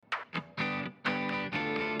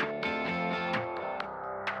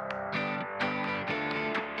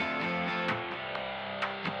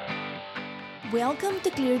Welcome to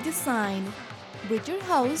Clear Design with your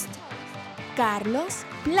host, Carlos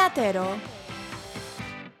Platero.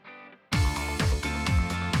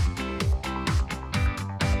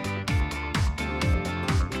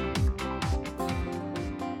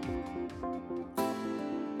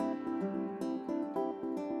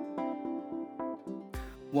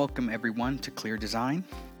 Welcome, everyone, to Clear Design.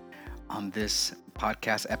 On this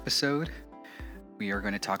podcast episode, we are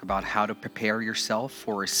going to talk about how to prepare yourself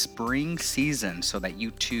for a spring season so that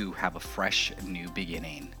you too have a fresh new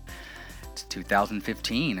beginning. It's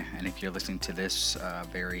 2015, and if you're listening to this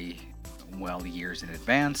very well years in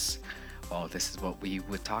advance, well, this is what we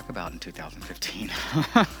would talk about in 2015.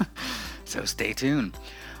 So stay tuned.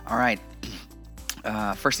 All right.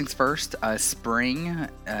 First things first, spring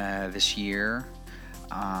this year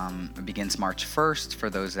begins March 1st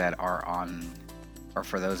for those that are on, or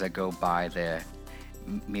for those that go by the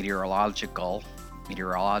meteorological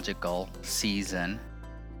season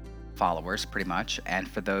followers, pretty much, and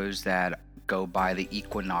for those that go by the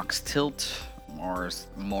equinox tilt, or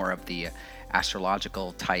more of the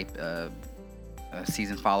astrological type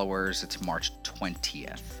season followers, it's March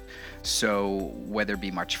 20th. So whether it be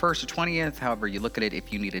March 1st or 20th, however you look at it,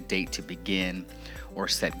 if you need a date to begin or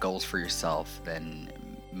set goals for yourself, then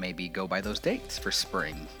maybe go by those dates for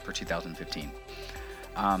spring for 2015.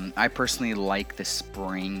 I personally like the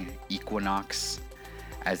spring equinox,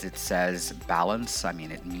 as it says balance. I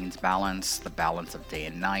mean, it means balance, the balance of day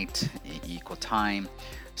and night, equal time.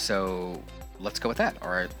 So let's go with that,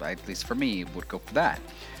 or at least for me, would go for that.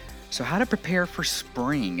 So how to prepare for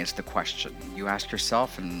spring is the question you ask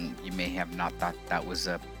yourself, and you may have not thought that was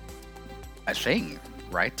a thing,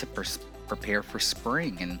 right? To prepare for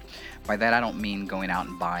spring. And by that, I don't mean going out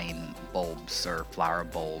and buying bulbs or flower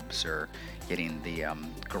bulbs or getting the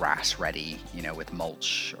grass ready, with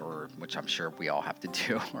mulch, or which I'm sure we all have to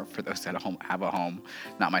do, or for those that have a home,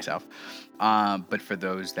 not myself, but for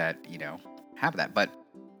those that, have that. But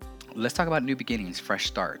let's talk about new beginnings, fresh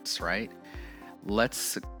starts, right?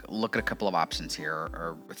 Let's look at a couple of options here,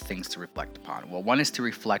 or things to reflect upon. Well, one is to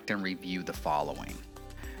reflect and review the following: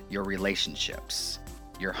 your relationships,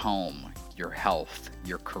 your home, your health,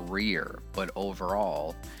 your career, but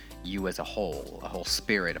overall, you as a whole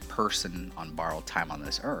spirit, a person on borrowed time on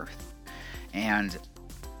this earth. And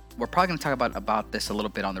we're probably going to talk about this a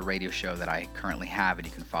little bit on the radio show that I currently have, and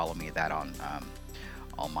you can follow me that on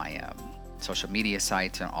all my social media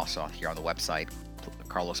sites, and also here on the website,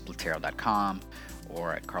 carlosplatero.com,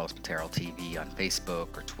 or at Carlos Platero TV on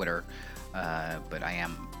Facebook or Twitter. But I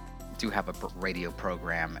do have a radio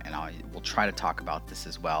program, and I will try to talk about this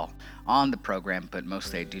as well on the program, but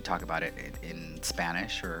mostly I do talk about it in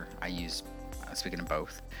Spanish, or I use speaking in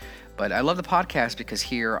both. But I love the podcast because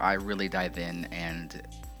here I really dive in, and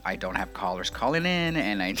I don't have callers calling in,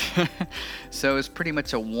 and so it's pretty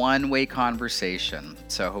much a one-way conversation.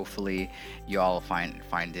 So hopefully you all find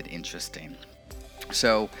it interesting.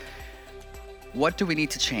 So what do we need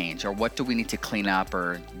to change, or what do we need to clean up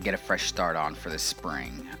or get a fresh start on for this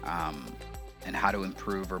spring? And how to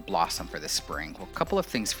improve or blossom for this spring? Well, a couple of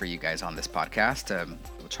things for you guys on this podcast.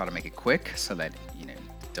 We'll try to make it quick so that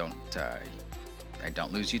I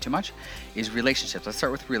don't lose you too much. Is relationships. Let's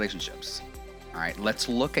start with relationships. All right, let's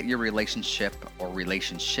look at your relationship or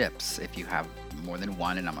relationships if you have more than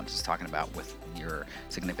one, and I'm not just talking about with your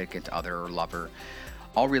significant other or lover.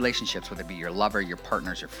 All relationships, whether it be your lover, your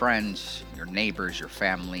partners, your friends, your neighbors, your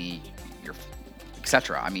family, your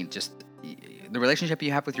etc. I mean, just the relationship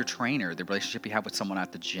you have with your trainer, the relationship you have with someone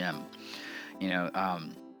at the gym.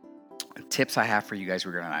 Tips I have for you guys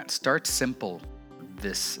regarding that: start simple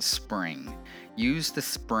this spring. Use the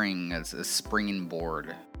spring as a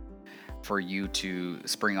springboard for you to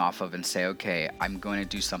spring off of and say, okay, I'm going to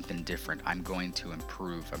do something different. I'm going to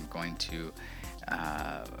improve. I'm going to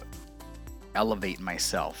elevate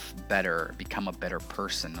myself better, become a better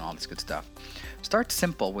person, and all this good stuff. Start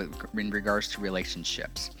simple in regards to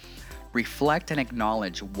relationships. Reflect and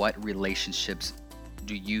acknowledge what relationships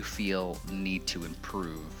do you feel need to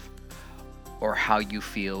improve, or how you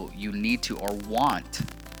feel you need to or want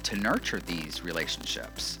to nurture these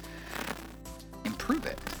relationships. Improve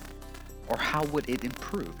it. Or how would it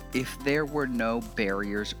improve? If there were no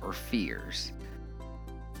barriers or fears,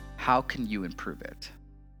 how can you improve it?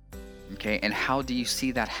 Okay, and how do you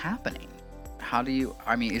see that happening?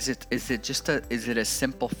 Is it a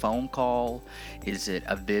simple phone call? Is it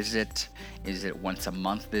a visit? Is it once a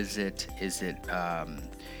month visit? Is it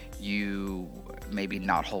you maybe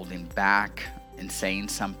not holding back and saying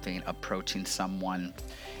something, approaching someone?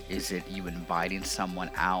 Is it you inviting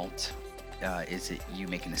someone out? Is it you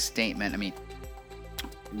making a statement? I mean,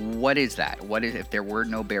 What is that? What is if there were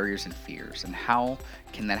no barriers and fears, and how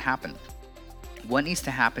can that happen? What needs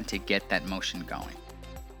to happen to get that motion going,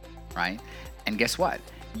 right? And guess what?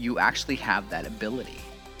 You actually have that ability.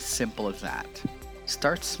 Simple as that.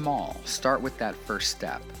 Start small. Start with that first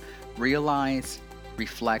step. Realize,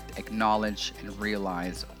 reflect, acknowledge, and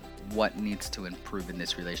realize what needs to improve in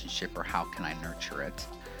this relationship, or how can I nurture it.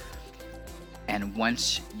 And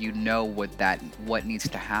once you know what needs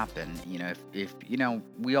to happen, if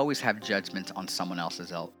we always have judgments on someone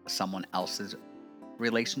else's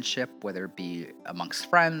relationship, whether it be amongst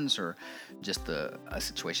friends or just a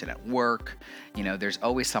situation at work. There's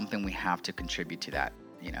always something we have to contribute to that.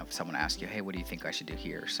 If someone asks you, hey, what do you think I should do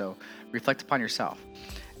here? So reflect upon yourself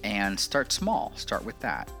and start small. Start with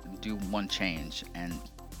that. Do one change and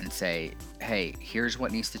say, hey, here's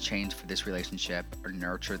what needs to change for this relationship, or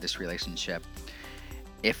nurture this relationship.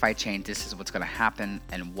 If I change, this is what's going to happen,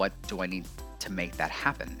 and what do I need to make that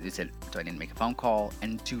happen? Do I need to make a phone call?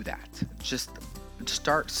 And do that. Just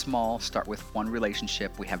start small. Start with one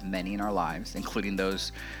relationship. We have many in our lives, including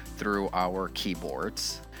those through our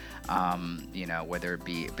keyboards. Whether it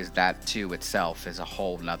be, because that too itself is a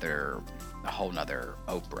whole nother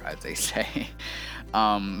Oprah, as they say,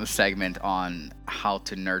 segment on how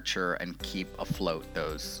to nurture and keep afloat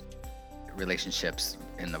those relationships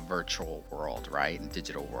in the virtual world, right? In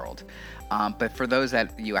digital world. But for those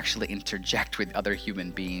that you actually interject with other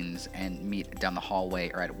human beings and meet down the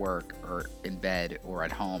hallway or at work or in bed or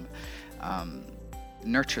at home,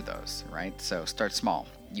 nurture those, right? So start small.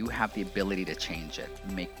 You have the ability to change it.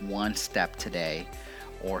 Make one step today,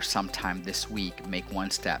 or sometime this week, make one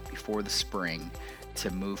step before the spring to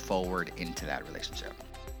move forward into that relationship.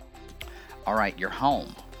 All right, your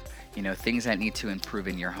home. Things that need to improve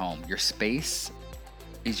in your home. Your space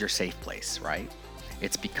is your safe place, right?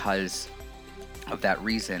 It's because of that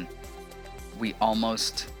reason we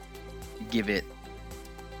almost need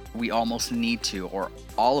to, or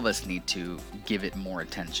all of us need to, give it more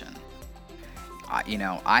attention.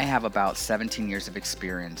 I have about 17 years of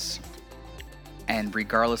experience, and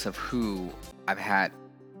regardless of who I've had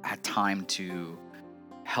time to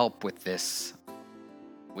help with this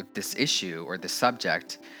issue or this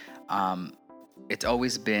subject, it's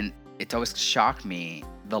always shocked me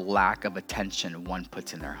the lack of attention one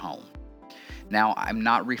puts in their home. Now, I'm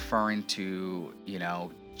not referring to,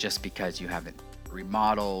 just because you haven't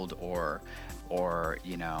remodeled or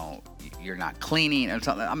you're not cleaning or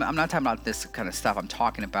something. I'm not talking about this kind of stuff. I'm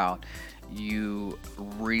talking about you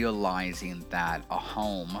realizing that a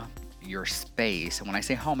home, your space, and when I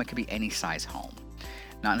say home, it could be any size home,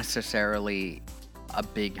 not necessarily a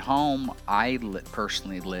big home. I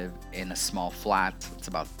personally live in a small flat. It's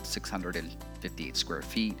about 658 square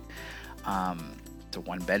feet. It's a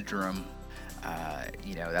one bedroom.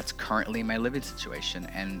 That's currently my living situation,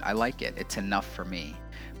 and I like it. It's enough for me.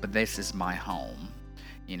 But this is my home.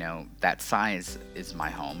 That size is my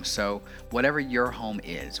home. So whatever your home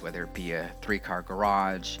is, whether it be a 3-car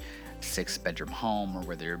garage, 6-bedroom home, or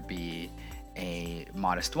whether it be a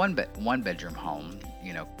modest one bedroom home,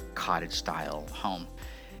 cottage style home,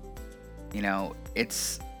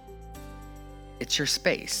 it's your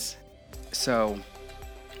space. So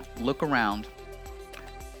look around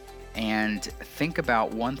and think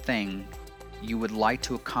about one thing you would like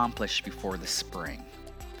to accomplish before the spring.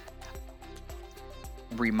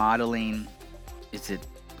 Remodeling, is it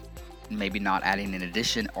maybe not adding an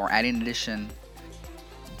addition or adding an addition?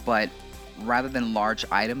 But rather than large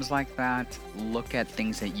items like that, look at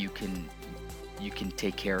things that you can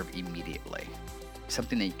take care of immediately.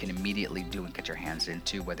 Something that you can immediately do and get your hands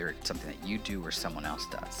into, whether it's something that you do or someone else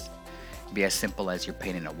does. It'd be as simple as you're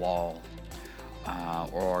painting a wall,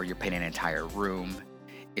 or you're painting an entire room.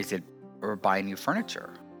 Or buying new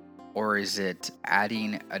furniture, or is it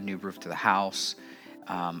adding a new roof to the house?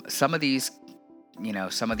 Some of these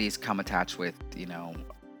come attached with,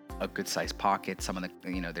 a good sized pocket. Some of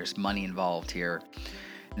the, there's money involved here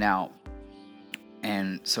now.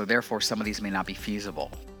 And so therefore some of these may not be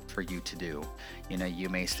feasible for you to do. You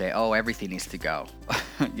may say, oh, everything needs to go.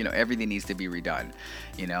 Everything needs to be redone.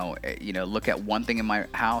 Look at one thing in my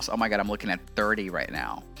house. Oh my God, I'm looking at 30 right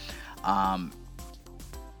now.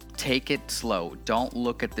 Take it slow. Don't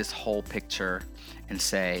look at this whole picture and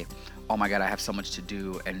say, oh my God, I have so much to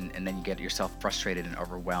do, and then you get yourself frustrated and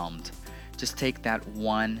overwhelmed. Just take that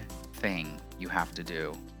one thing you have to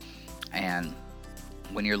do. And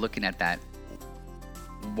when you're looking at that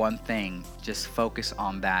one thing, just focus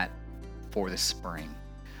on that for the spring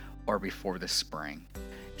or before the spring.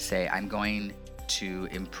 Say, I'm going to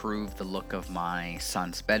improve the look of my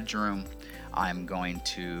son's bedroom. I'm going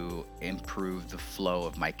to improve the flow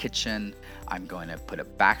of my kitchen. I'm going to put a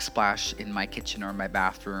backsplash in my kitchen or my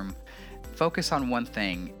bathroom. Focus on one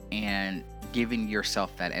thing, and giving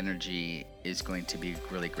yourself that energy is going to be a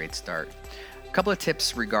really great start. A couple of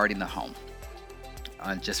tips regarding the home.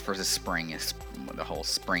 Just for the spring, is the whole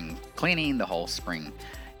spring cleaning, the whole spring,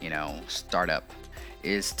 startup,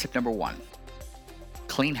 is tip number one: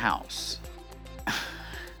 clean house.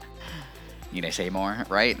 Need I say more,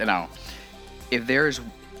 right? No. If there's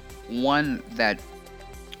one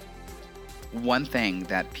thing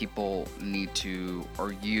that people need to,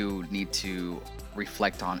 or you need to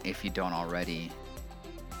reflect on if you don't already,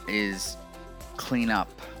 is clean up.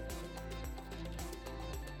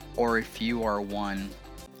 Or if you are one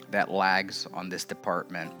that lags on this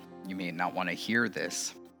department, you may not want to hear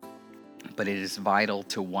this, but it is vital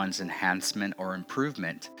to one's enhancement or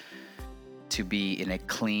improvement to be in a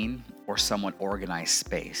clean or somewhat organized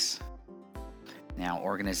space. Now,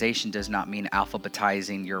 organization does not mean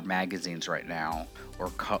alphabetizing your magazines right now or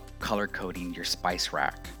color coding your spice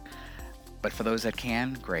rack. But for those that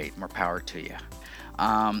can, great, more power to you.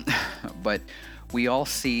 But we all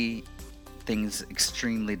see things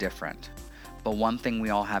extremely different. But one thing we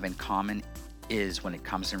all have in common is, when it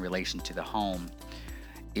comes in relation to the home,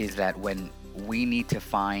 is that when we need to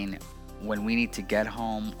get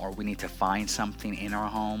home, or we need to find something in our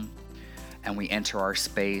home and we enter our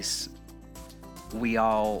space, we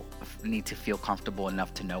all need to feel comfortable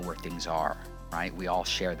enough to know where things are, right? We all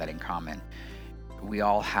share that in common. We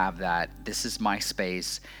all have that. This is my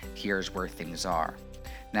space. Here's where things are.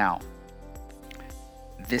 Now,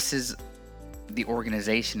 this is the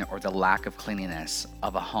organization or the lack of cleanliness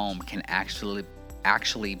of a home can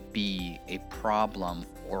actually be a problem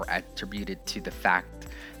or attributed to the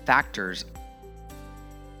factors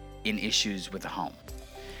in issues with the home.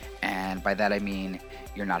 And by that I mean,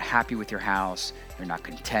 you're not happy with your house, you're not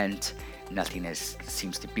content, nothing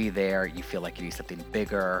seems to be there, you feel like you need something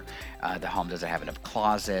bigger, the home doesn't have enough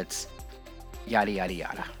closets, yada yada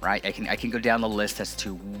yada, right? I can go down the list as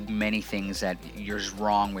to many things that you're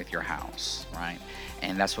wrong with your house, right?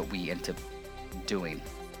 And that's what we end up doing.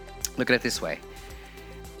 Look at it this way.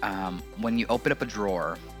 When you open up a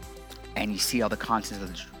drawer and you see all the contents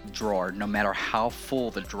of the drawer, no matter how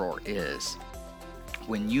full the drawer is,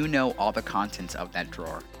 when you know all the contents of that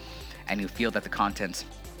drawer and you feel that the contents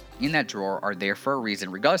in that drawer are there for a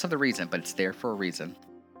reason, regardless of the reason, but it's there for a reason,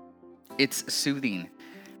 it's soothing,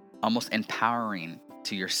 almost empowering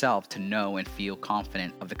to yourself to know and feel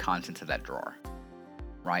confident of the contents of that drawer,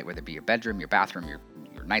 right? Whether it be your bedroom, your bathroom, your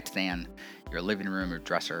nightstand, your living room, your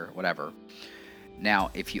dresser, whatever. Now,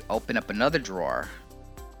 if you open up another drawer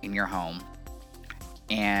in your home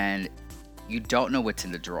and you don't know what's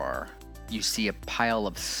in the drawer, you see a pile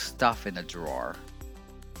of stuff in the drawer,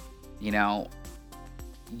 you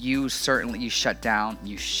shut down,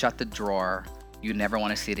 you shut the drawer, you never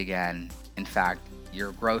want to see it again. In fact,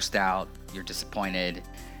 you're grossed out, you're disappointed,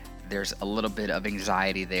 there's a little bit of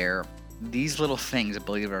anxiety there. These little things,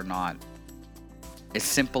 believe it or not, as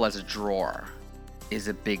simple as a drawer, is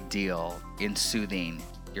a big deal in soothing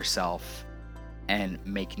yourself and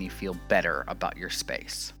making you feel better about your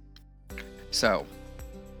space. So,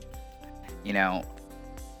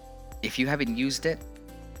 if you haven't used it,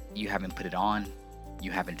 you haven't put it on, you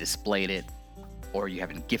haven't displayed it, or you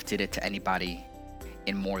haven't gifted it to anybody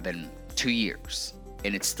in more than 2 years,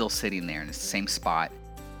 and it's still sitting there in the same spot,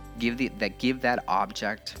 give that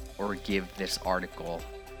object or give this article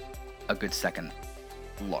a good second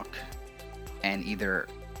look, and either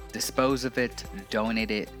dispose of it, donate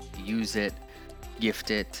it, use it, gift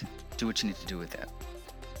it, do what you need to do with it.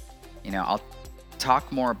 I'll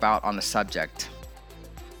talk more on the subject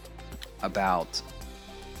about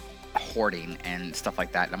hoarding and stuff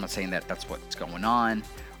like that. I'm not saying that that's what's going on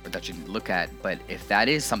or that you need to look at, but if that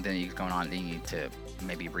is something that's going on, then you need to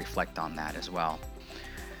maybe reflect on that as well.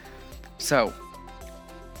 So,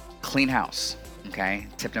 clean house, okay?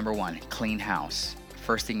 Tip number one, clean house.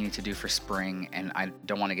 First thing you need to do for spring, and I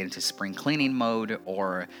don't want to get into spring cleaning mode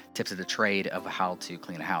or tips of the trade of how to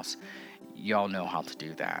clean a house. Y'all know how to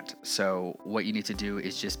do that. So what you need to do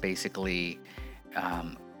is just basically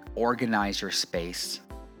organize your space,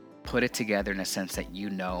 put it together in a sense that you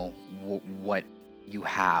know what you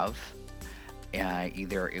have,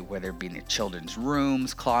 either whether it be in the children's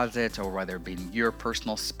rooms, closets, or whether it be in your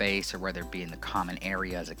personal space, or whether it be in the common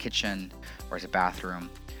area as a kitchen or as a bathroom.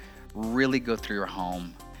 Really go through your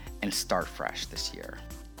home and start fresh this year.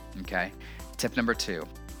 Okay? Tip number 2,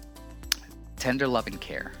 tender love and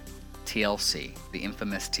care. TLC, the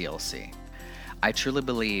infamous TLC. I truly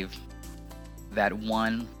believe that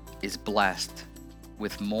one is blessed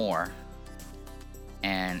with more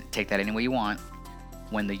and take that any way you want.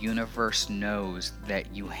 When the universe knows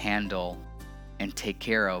that you handle and take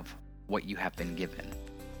care of what you have been given.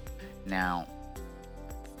 Now,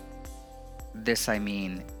 this I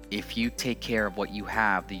mean, if you take care of what you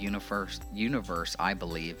have, the universe, I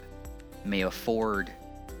believe, may afford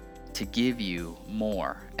to give you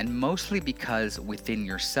more, and mostly because within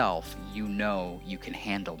yourself you know you can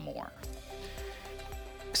handle more.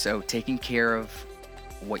 So taking care of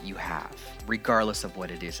what you have, regardless of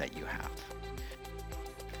what it is that you have.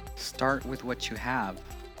 Start with what you have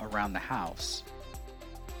around the house.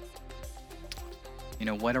 You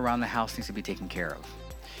know, what around the house needs to be taken care of?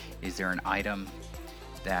 Is there an item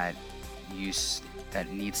that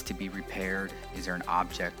that needs to be repaired? Is there an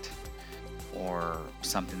object or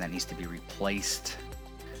something that needs to be replaced?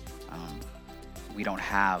 You don't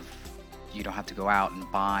have to go out and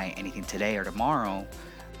buy anything today or tomorrow,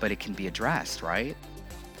 but it can be addressed, right?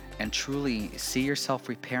 And truly see yourself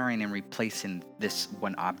repairing and replacing this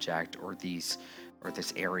one object or this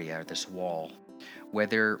area, or this wall.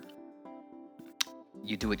 Whether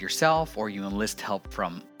you do it yourself or you enlist help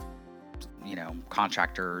from,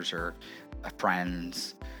 contractors or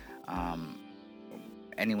friends,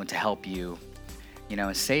 anyone to help you,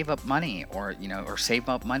 save up money or save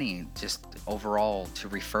up money just overall to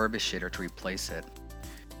refurbish it or to replace it.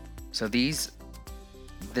 So this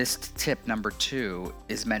tip number 2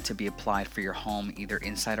 is meant to be applied for your home, either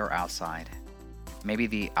inside or outside. Maybe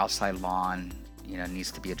the outside lawn,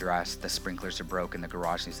 needs to be addressed. The sprinklers are broken. The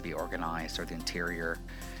garage needs to be organized, or the interior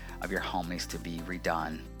of your home needs to be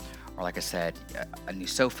redone. Or like I said, a new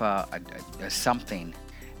sofa, something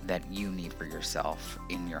that you need for yourself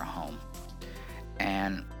in your home.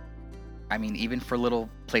 And I mean, even for little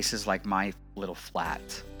places like my little flat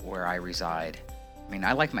where I reside,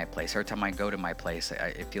 I like my place. Every time I go to my place,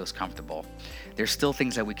 it feels comfortable. There's still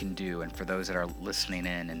things that we can do, and for those that are listening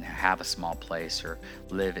in and have a small place or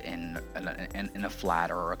live in a flat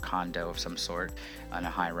or a condo of some sort on a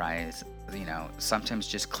high rise, sometimes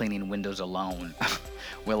just cleaning windows alone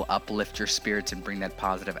will uplift your spirits and bring that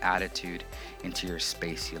positive attitude into your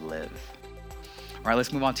space you live. All right,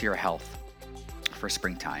 let's move on to your health for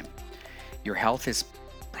springtime. Your health is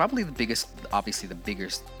probably the biggest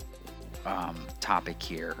topic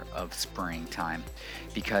here of springtime,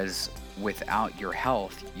 because without your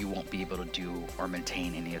health, you won't be able to do or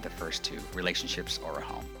maintain any of the first 2, relationships or a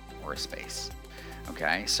home or a space.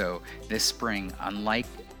 Okay, so this spring, unlike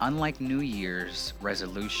New Year's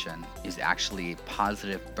resolution, is actually a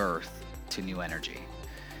positive birth to new energy.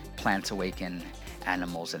 Plants awaken,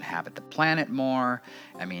 animals inhabit the planet more.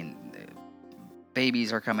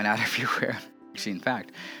 Babies are coming out everywhere. Actually, in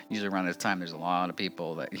fact, usually around this time, there's a lot of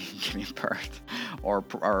people that giving birth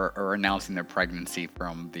or announcing their pregnancy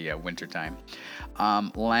from the wintertime.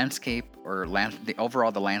 The landscape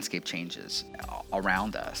changes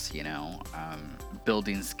around us.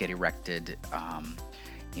 Buildings get erected.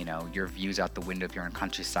 Your views out the window, if you're in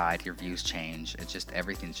countryside, your views change.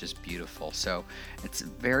 Everything's just beautiful. So it's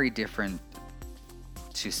very different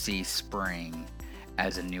to see spring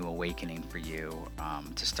as a new awakening for you,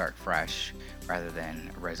 to start fresh rather than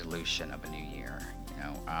a resolution of a new year.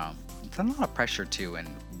 It's a lot of pressure too in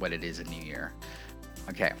what it is a new year.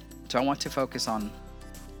 Okay, so I want to focus on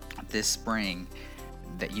this spring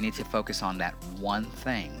that you need to focus on that one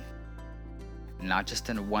thing, not just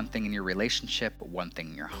in one thing in your relationship, but one thing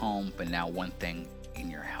in your home, but now one thing in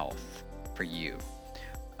your health for you.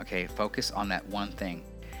 Okay, focus on that one thing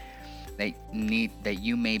that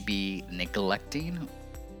you may be neglecting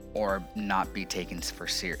or not be taken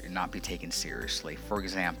seriously. For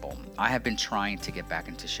example, I have been trying to get back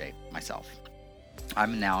into shape myself.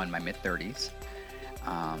 I'm now in my mid-30s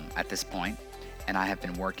at this point, and I have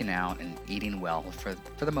been working out and eating well for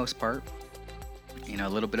the most part. A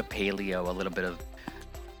little bit of paleo, a little bit of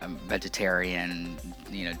vegetarian,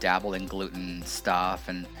 dabble in gluten stuff,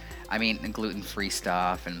 and gluten-free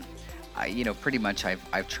stuff, and pretty much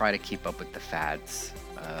I've tried to keep up with the fads,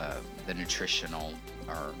 the nutritional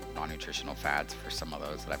or non-nutritional fads for some of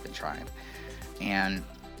those that I've been trying. And,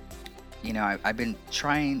 I've been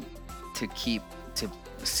trying to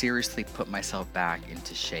seriously put myself back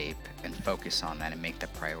into shape and focus on that and make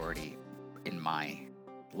that priority in my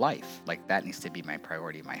life. Like, that needs to be my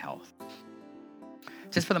priority, my health.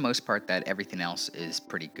 Just for the most part, that everything else is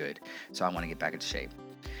pretty good. So I want to get back into shape.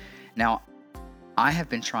 Now, I have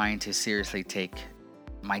been trying to seriously take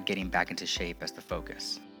my getting back into shape as the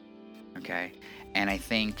focus. Okay? And I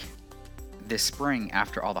think this spring,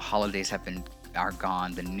 after all the holidays are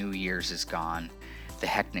gone, the New Year's is gone, the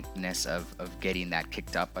hecticness of getting that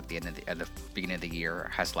kicked up at the beginning of the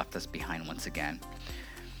year has left us behind once again.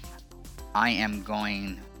 I am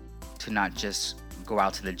going to not just go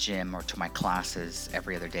out to the gym or to my classes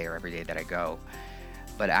every other day or every day that I go,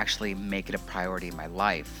 but actually make it a priority in my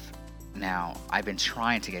life. Now, I've been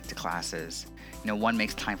trying to get to classes. One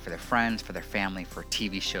makes time for their friends, for their family, for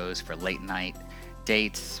TV shows, for late night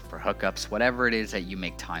dates, for hookups, whatever it is that you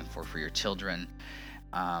make time for your children.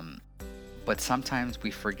 But sometimes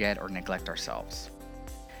we forget or neglect ourselves,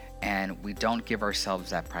 and we don't give ourselves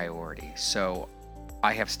that priority. So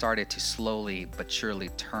I have started to slowly but surely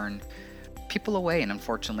turn people away, and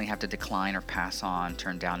unfortunately have to decline or pass on,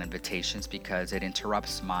 turn down invitations, because it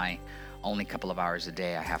interrupts my only couple of hours a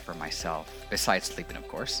day I have for myself, besides sleeping, of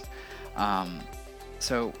course.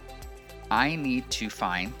 So I need to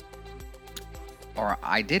find, or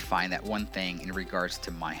I did find that one thing in regards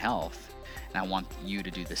to my health, and I want you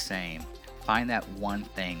to do the same. Find that one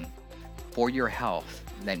thing for your health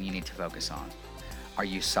that you need to focus on. Are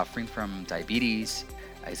you suffering from diabetes?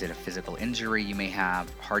 Is it a physical injury you may have?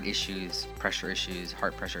 Heart issues, pressure issues,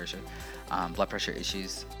 heart pressure issues, blood pressure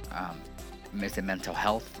issues? Is it mental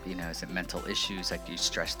health? Is it mental issues like you're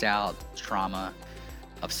stressed out, trauma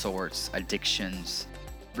of sorts, addictions?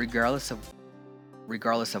 Regardless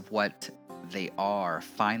of what they are,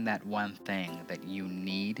 find that one thing that you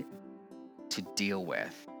need to deal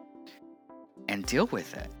with and deal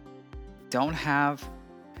with it. Don't have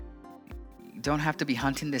to be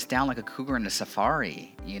hunting this down like a cougar in a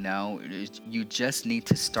safari. You just need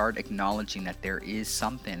to start acknowledging that there is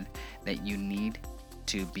something that you need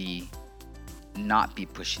to not be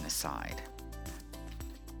pushing aside.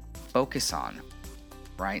 Focus on,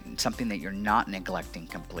 right? Something that you're not neglecting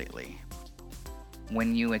completely.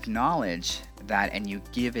 When you acknowledge that and you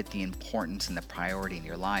give it the importance and the priority in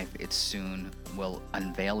your life, it soon will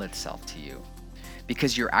unveil itself to you,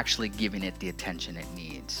 because you're actually giving it the attention it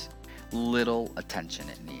needs. Little attention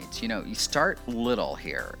it needs. You start little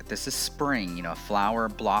here. This is spring. A flower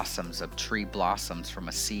blossoms, a tree blossoms from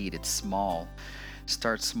a seed. It's small.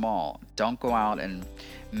 Start small. Don't go out and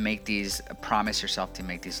promise yourself to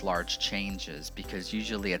make these large changes, because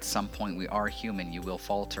usually at some point, we are human, you will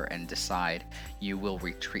falter and decide you will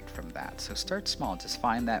retreat from that. So start small. Just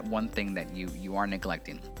find that one thing that you are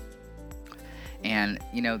neglecting. And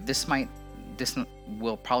this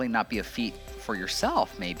will probably not be a feat for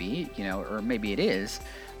yourself, maybe, or maybe it is,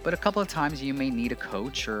 but a couple of times you may need a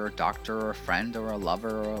coach or a doctor or a friend or a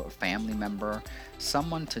lover or a family member,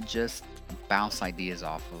 someone to just bounce ideas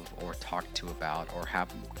off of or talk to about, or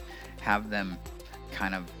have them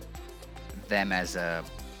kind of them as a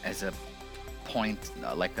point,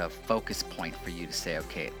 like a focus point for you to say,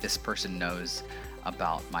 okay, this person knows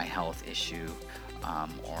about my health issue,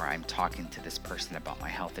 or I'm talking to this person about my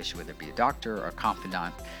health issue, whether it be a doctor or a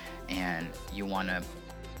confidant, and you want to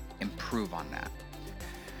improve on that.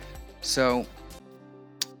 So,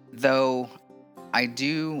 though I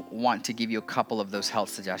do want to give you a couple of those health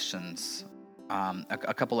suggestions,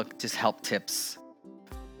 a couple of just health tips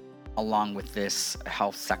along with this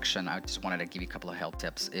health section. I just wanted to give you a couple of health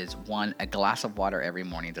tips. Is one, a glass of water every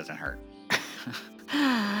morning doesn't hurt.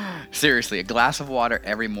 Seriously, a glass of water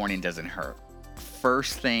every morning doesn't hurt.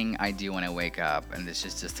 First thing I do when I wake up, and this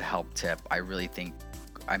is just a health tip,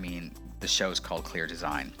 the show is called Clear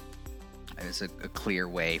Design. It's a clear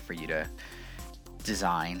way for you to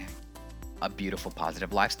design a beautiful,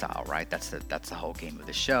 positive lifestyle, right? That's the whole game of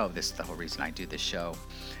the show. This is the whole reason I do this show.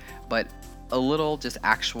 But a little just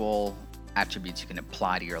actual attributes you can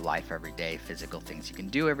apply to your life every day, physical things you can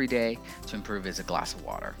do every day to improve, is a glass of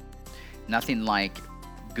water. Nothing like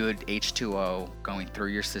good H2O going through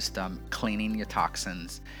your system, cleaning your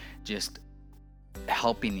toxins, just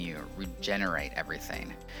helping you regenerate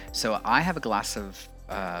everything. So I have a glass of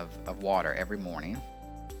water every morning.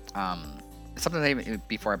 Sometimes even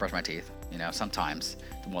before I brush my teeth. Sometimes.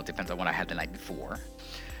 Well, it depends on what I had the night before.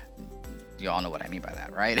 You all know what I mean by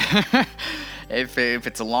that, right? If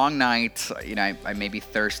it's a long night, I may be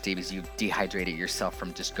thirsty because you dehydrated yourself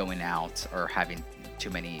from just going out or having too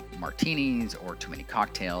many martinis or too many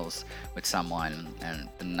cocktails with someone, and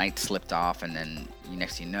the night slipped off, and then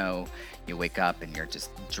next thing you know, you wake up and you're just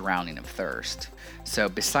drowning of thirst. So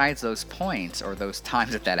besides those points or those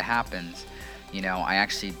times that happens, I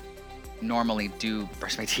actually normally do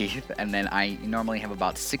brush my teeth, and then I normally have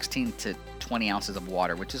about 16 to 20 ounces of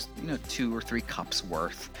water, which is 2 or 3 cups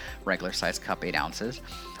worth, regular size cup, 8 ounces.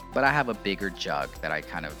 But I have a bigger jug that I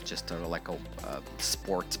kind of just sort of like a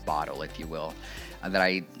sports bottle, if you will, that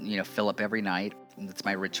I fill up every night. That's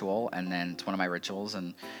my ritual, and then it's one of my rituals.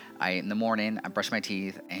 And in the morning I brush my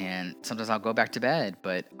teeth, and sometimes I'll go back to bed,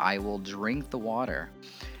 but I will drink the water.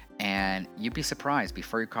 And you'd be surprised,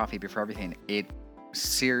 before your coffee, before everything, it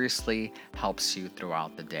seriously helps you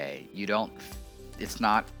throughout the day. You don't it's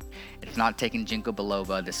not it's not taking ginkgo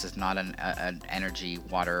biloba. This is not an energy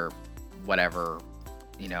water, whatever,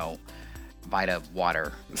 you know, vita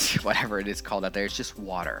water, whatever it is called out there. It's just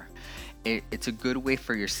water. It's a good way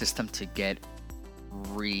for your system to get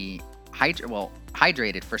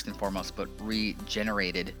hydrated first and foremost, but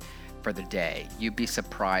regenerated for the day. You'd be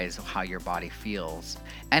surprised how your body feels,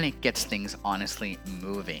 and it gets things honestly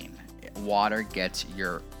moving. Water gets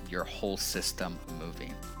your whole system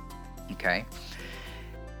moving. Okay.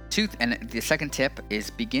 And the second tip is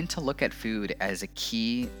begin to look at food as a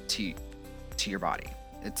key to your body.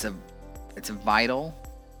 It's vital.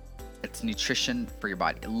 It's nutrition for your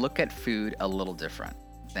body. Look at food a little different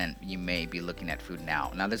than you may be looking at food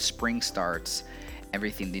now. Now that spring starts,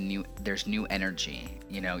 there's new energy.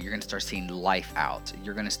 You're going to start seeing life out.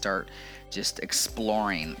 You're going to start just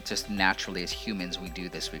exploring. Just naturally, as humans, we do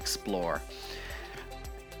this. We explore.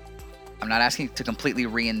 I'm not asking you to completely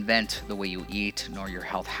reinvent the way you eat nor your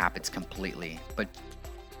health habits completely, but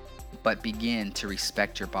begin to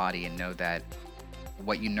respect your body and know that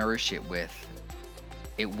what you nourish it with,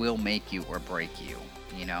 it will make you or break you,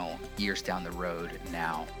 years down the road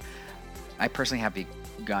now. I personally have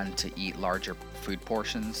begun to eat larger food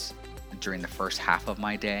portions during the first half of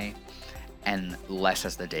my day and less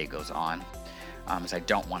as the day goes on, as I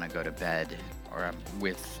don't want to go to bed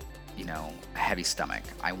with a heavy stomach.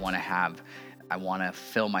 I want to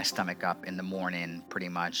fill my stomach up in the morning, pretty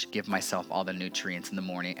much, give myself all the nutrients in the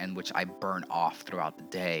morning, and which I burn off throughout the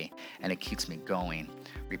day, and it keeps me going,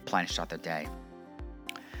 replenished throughout the day,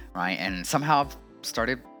 right? And somehow I've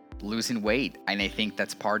started losing weight, and I think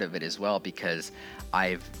that's part of it as well, because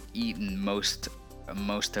I've eaten most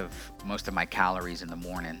of my calories in the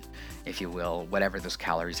morning, if you will, whatever those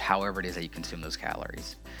calories, however it is that you consume those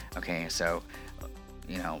calories. Okay, so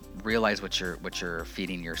realize what you're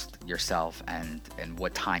feeding yourself and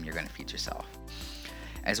what time you're going to feed yourself.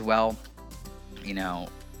 As well,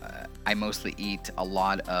 I mostly eat a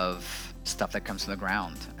lot of stuff that comes from the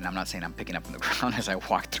ground, and I'm not saying I'm picking up from the ground as I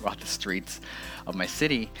walk throughout the streets of my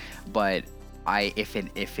city, but if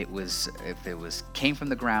it came from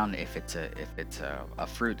the ground, if it's a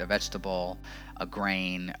fruit, a vegetable, a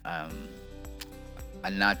grain,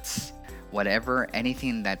 a nuts, whatever,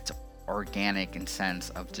 anything that's organic in sense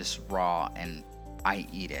of just raw, and I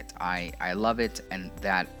eat it. I love it, and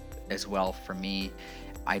that as well for me.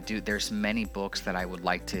 There's many books that I would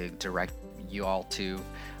like to direct you all to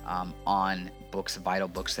on books, vital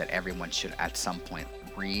books that everyone should at some point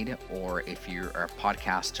read, or if you're a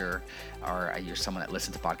podcaster or you're someone that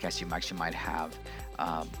listens to podcasts, you actually might have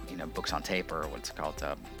books on tape, or what's called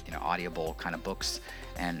audible kind of books.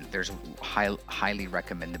 And there's highly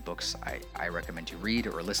recommended books I recommend you read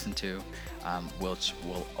or listen to, which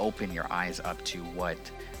will open your eyes up to what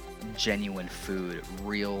genuine food,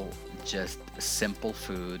 real, just simple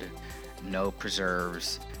food, no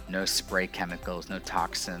preserves, no spray chemicals, no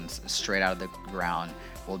toxins, straight out of the ground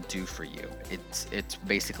will do for you. It's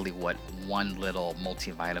basically what one little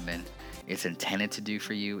multivitamin is intended to do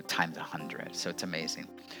for you times 100. So it's amazing.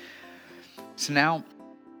 So now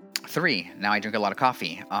 3. Now I drink a lot of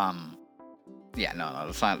coffee. Let's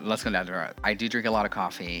go down to that. I do drink a lot of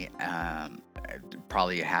coffee.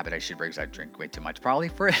 Probably a habit I should break, because I drink way too much. Probably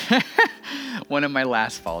for one of my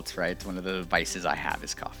last faults, right? One of the vices I have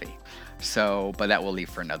is coffee. So, but that we'll leave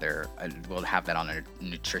for another. We'll have that on a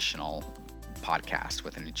nutritional podcast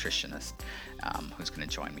with a nutritionist who's going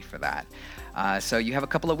to join me for that. So you have a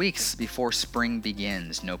couple of weeks before spring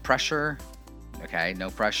begins. No pressure, okay? No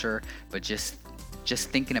pressure, but just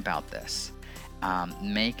thinking about this.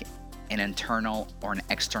 Make an internal or an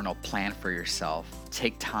external plan for yourself.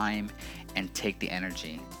 Take time and take the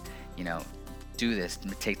energy. Do this.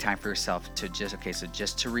 Take time for yourself to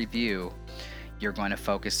just to review. You're going to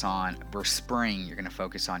focus on, for spring, you're going to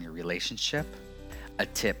focus on your relationship. A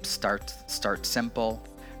tip, start simple.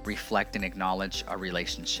 Reflect and acknowledge a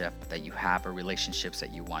relationship that you have, or relationships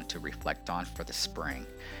that you want to reflect on for the spring.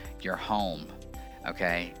 Your home,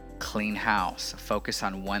 okay? Clean house. Focus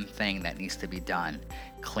on one thing that needs to be done.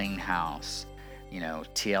 Clean house.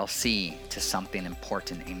 TLC to something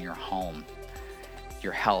important in your home.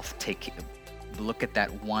 Your health. Look at that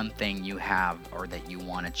one thing you have or that you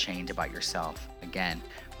want to change about yourself. Again,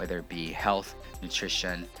 whether it be health,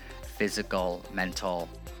 nutrition, physical, mental,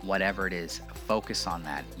 whatever it is, focus on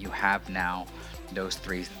that. You have now those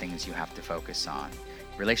 3 things you have to focus on: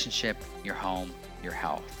 relationship, your home, your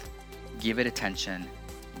health. Give it attention,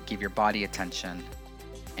 give your body attention,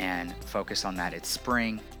 and focus on that. It's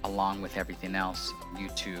spring. Along with everything else, you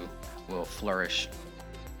too will flourish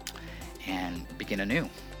and begin anew.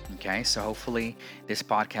 Okay, so hopefully this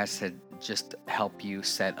podcast had just help you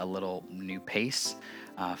set a little new pace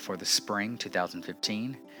for the spring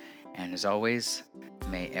 2015. And as always,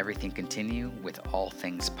 may everything continue with all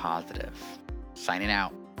things positive. Signing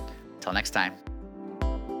out. Till next time.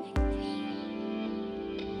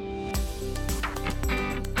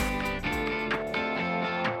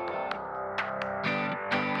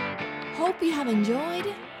 Hope you have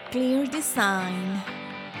enjoyed Clear Design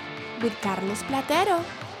with Carlos Platero.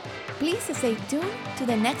 Please stay tuned to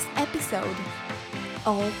the next episode.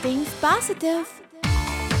 All things positive.